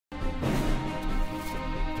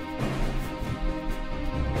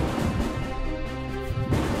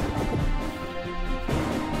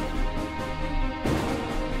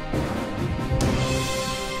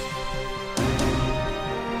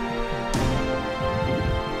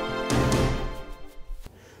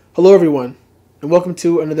Hello everyone, and welcome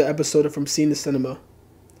to another episode of From Scene to Cinema.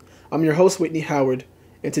 I'm your host, Whitney Howard,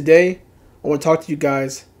 and today I want to talk to you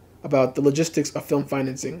guys about the logistics of film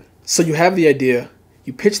financing. So you have the idea,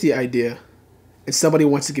 you pitch the idea, and somebody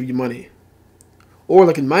wants to give you money. Or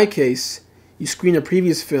like in my case, you screen a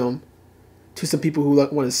previous film to some people who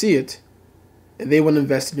want to see it, and they want to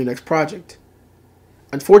invest in your next project.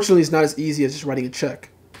 Unfortunately, it's not as easy as just writing a check.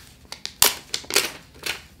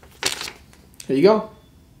 Here you go.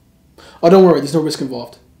 Oh, don't worry, there's no risk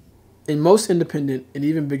involved. In most independent and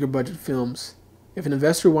even bigger budget films, if an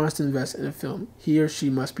investor wants to invest in a film, he or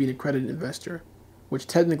she must be an accredited investor, which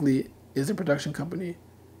technically is a production company,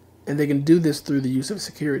 and they can do this through the use of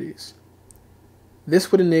securities.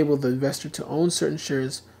 This would enable the investor to own certain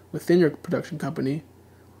shares within your production company.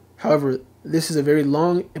 However, this is a very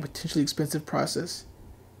long and potentially expensive process,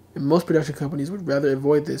 and most production companies would rather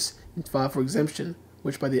avoid this and file for exemption,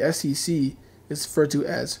 which by the SEC is referred to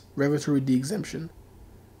as regulatory de-exemption.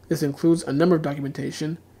 This includes a number of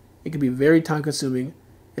documentation. It can be very time-consuming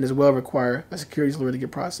and as well require a securities lawyer to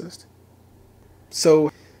get processed.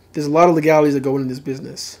 So there's a lot of legalities that go into this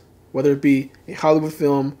business. Whether it be a Hollywood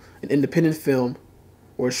film, an independent film,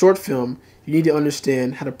 or a short film, you need to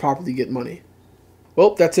understand how to properly get money.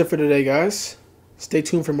 Well, that's it for today, guys. Stay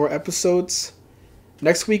tuned for more episodes.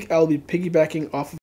 Next week, I'll be piggybacking off of